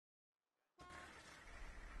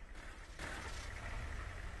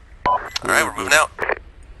Alright, we're moving out.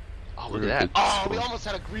 Oh, look at that. Oh, we almost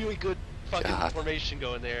had a really good fucking formation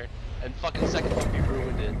going there, and fucking second one we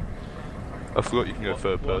ruined it. I forgot you can go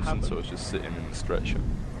third person, so I was just sitting in the stretcher.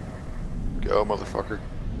 Go, motherfucker.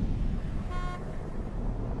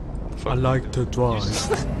 I like to drive.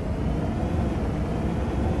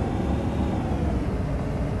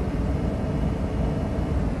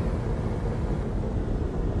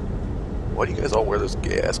 Why do you guys all wear those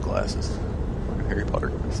gay ass glasses? Fucking Harry Potter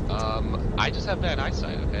glasses. I just have bad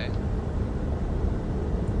eyesight, okay?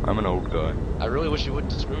 I'm an old guy. I really wish you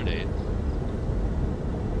wouldn't discriminate.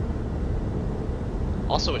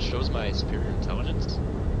 Also, it shows my superior intelligence.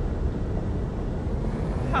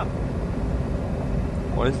 Huh.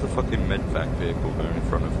 Why is the fucking medvac vehicle going in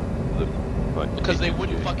front of the... Like, because they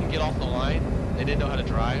wouldn't fucking get off the line. They didn't know how to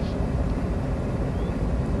drive.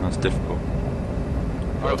 That's difficult.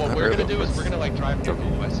 Alright, what we're gonna do is we're gonna like drive through the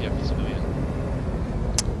ICF civilian.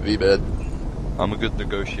 V-bed. I'm a good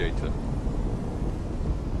negotiator.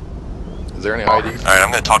 Is there any ID? Alright,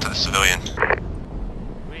 I'm gonna talk to the civilian.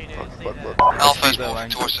 Fuck. Alpha is moving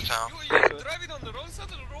towards the town.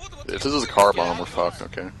 If this is a car bomb, we're fucked,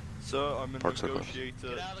 okay? Sir, I'm a negotiator.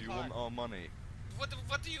 Do you want our money? What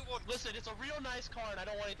do you want? Listen, it's a real nice car and I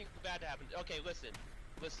don't want anything bad to happen. Okay, listen.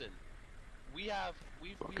 We have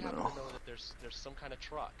to know that there's some kind of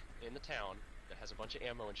truck in the town that has a bunch of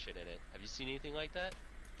ammo and shit in it. Have you seen anything like that?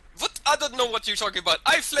 What? I don't know what you're talking about.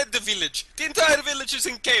 I fled the village. The entire village is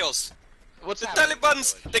in chaos. What's the happening?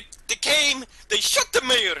 Taliban's, they came, they shot the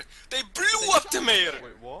mayor, they blew up the mayor.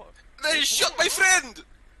 Wait, what? They shot my friend.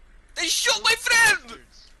 They shot my friend.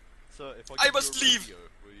 Sir, if I must leave.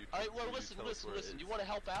 Alright, well listen. You wanna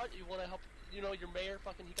help out? You wanna help, you know, your mayor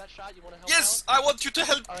fucking, he got shot, you wanna help out? Yes, I want you to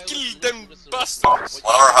help kill them bastards.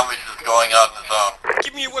 One of our Humvees is going out in the zone.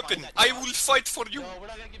 Give me a weapon, I will fight for you. No, we're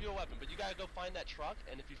not gonna give you a weapon, but you gotta go find that truck,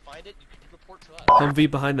 and if you find it, you can report to us. Humvee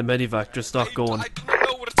behind the medivac, just stop going.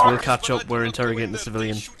 We'll catch up, we're interrogating the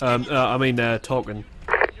civilian. Talking. You're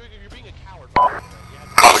being a coward.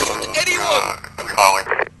 Anyone! Calling.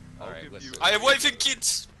 Alright, listen. I have wife and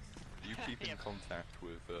kids. You keep in contact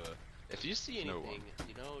with, If you see anything,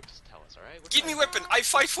 you know, just tell us, alright? Give me a weapon, I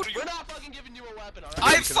fight for you. We're not fucking giving you a weapon, alright?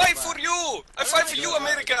 I fight for you! I fight for you,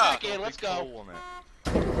 America! Let's go.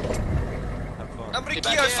 America,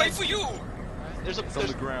 I fight for you! It's on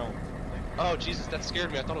the ground. Oh, Jesus, that scared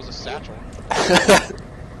me. I thought it was a satchel.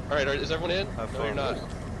 Alright, is everyone in? No, you're not.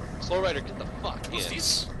 Slow Rider, get the fuck in. What's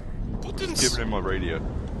this? Buttons. Give it in my radio.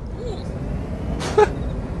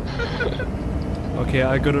 Okay,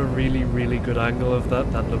 I got a really good angle of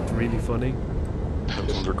that. That looked really funny.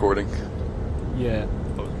 Someone's recording. Yeah.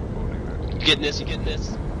 I was recording that. You getting this? You getting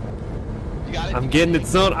this? You got it? I'm getting it,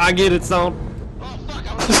 son. I get it, son. Oh, fuck.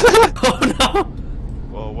 Oh no!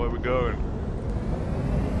 Well, where are we going?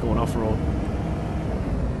 Going off road.